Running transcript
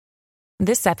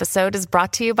This episode is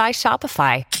brought to you by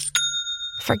Shopify.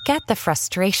 Forget the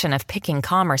frustration of picking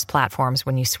commerce platforms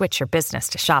when you switch your business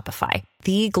to Shopify,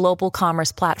 the global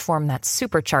commerce platform that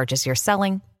supercharges your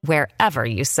selling wherever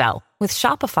you sell. With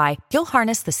Shopify, you'll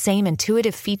harness the same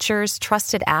intuitive features,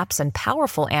 trusted apps, and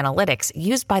powerful analytics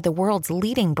used by the world's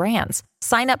leading brands.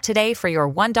 Sign up today for your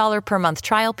 $1 per month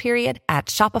trial period at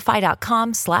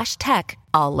shopify.com/tech,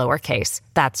 all lowercase.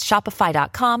 That's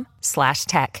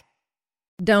shopify.com/tech.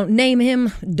 Don't name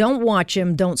him, don't watch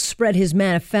him, don't spread his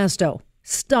manifesto.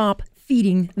 Stop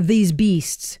feeding these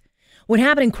beasts. What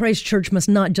happened in Christchurch must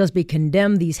not just be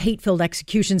condemned. These hate-filled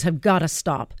executions have got to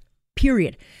stop.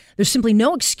 Period. There's simply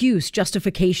no excuse,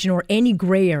 justification, or any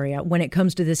gray area when it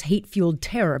comes to this hate-fueled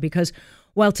terror, because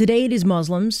while today it is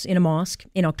Muslims in a mosque,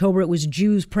 in October it was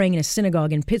Jews praying in a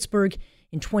synagogue in Pittsburgh,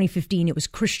 in 2015 it was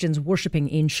Christians worshiping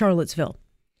in Charlottesville.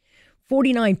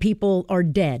 49 people are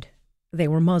dead. They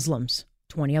were Muslims.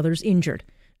 20 others injured.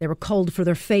 They were called for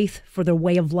their faith, for their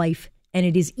way of life, and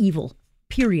it is evil.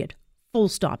 Period. Full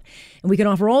stop. And we can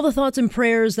offer all the thoughts and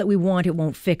prayers that we want. It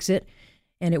won't fix it.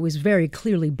 And it was very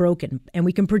clearly broken. And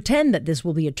we can pretend that this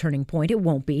will be a turning point. It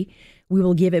won't be. We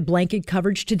will give it blanket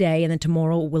coverage today, and then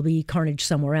tomorrow will be carnage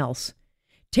somewhere else.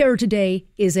 Terror today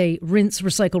is a rinse,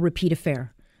 recycle, repeat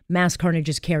affair. Mass carnage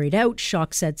is carried out,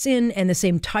 shock sets in, and the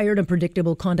same tired and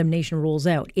predictable condemnation rolls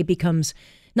out. It becomes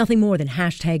nothing more than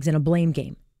hashtags and a blame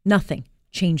game. Nothing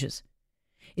changes.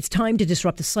 It's time to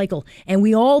disrupt the cycle, and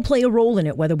we all play a role in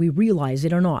it, whether we realize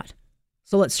it or not.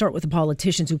 So let's start with the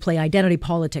politicians who play identity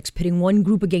politics, pitting one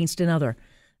group against another.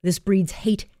 This breeds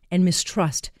hate and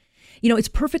mistrust. You know, it's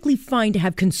perfectly fine to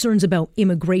have concerns about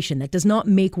immigration. That does not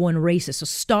make one racist. So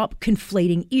stop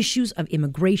conflating issues of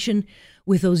immigration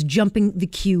with those jumping the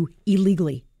queue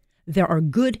illegally. There are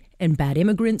good and bad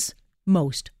immigrants.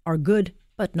 Most are good,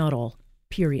 but not all.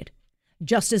 Period.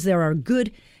 Just as there are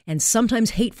good and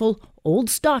sometimes hateful old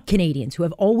stock Canadians who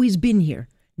have always been here,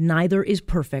 neither is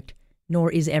perfect,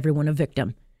 nor is everyone a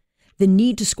victim. The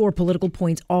need to score political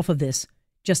points off of this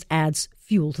just adds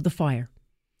fuel to the fire.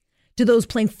 To those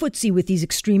playing footsie with these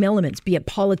extreme elements, be it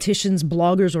politicians,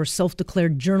 bloggers, or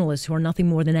self-declared journalists who are nothing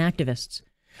more than activists,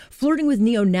 flirting with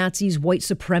neo-Nazis, white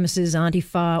supremacists,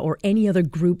 Antifa, or any other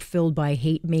group filled by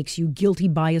hate makes you guilty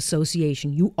by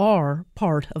association. You are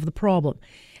part of the problem.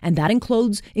 And that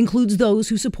includes those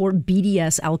who support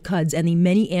BDS, Al-Quds, and the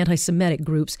many anti-Semitic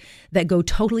groups that go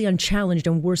totally unchallenged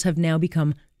and worse have now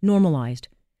become normalized.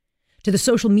 To the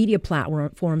social media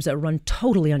platforms that run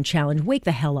totally unchallenged, wake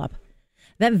the hell up.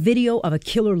 That video of a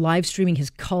killer live streaming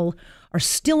his cull are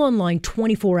still online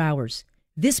 24 hours.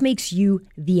 This makes you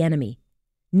the enemy.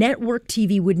 Network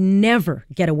TV would never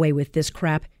get away with this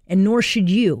crap, and nor should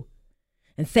you.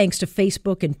 And thanks to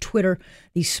Facebook and Twitter,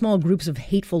 these small groups of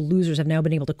hateful losers have now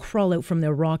been able to crawl out from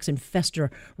their rocks and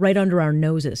fester right under our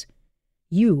noses.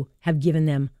 You have given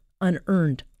them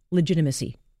unearned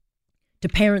legitimacy. To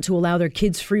parents who allow their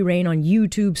kids free reign on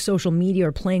YouTube, social media,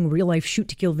 or playing real-life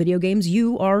shoot-to-kill video games,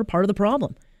 you are part of the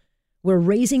problem. We're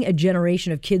raising a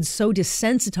generation of kids so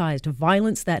desensitized to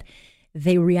violence that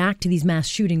they react to these mass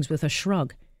shootings with a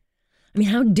shrug. I mean,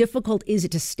 how difficult is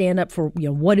it to stand up for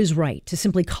what is right, to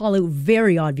simply call out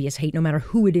very obvious hate, no matter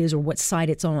who it is or what side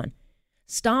it's on?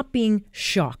 Stop being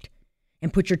shocked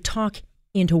and put your talk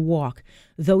into walk.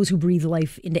 Those who breathe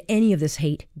life into any of this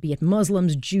hate, be it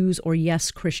Muslims, Jews, or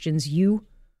yes, Christians, you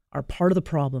are part of the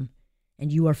problem,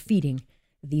 and you are feeding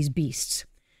these beasts.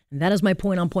 And that is my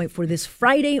point on point for this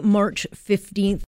Friday, March 15th.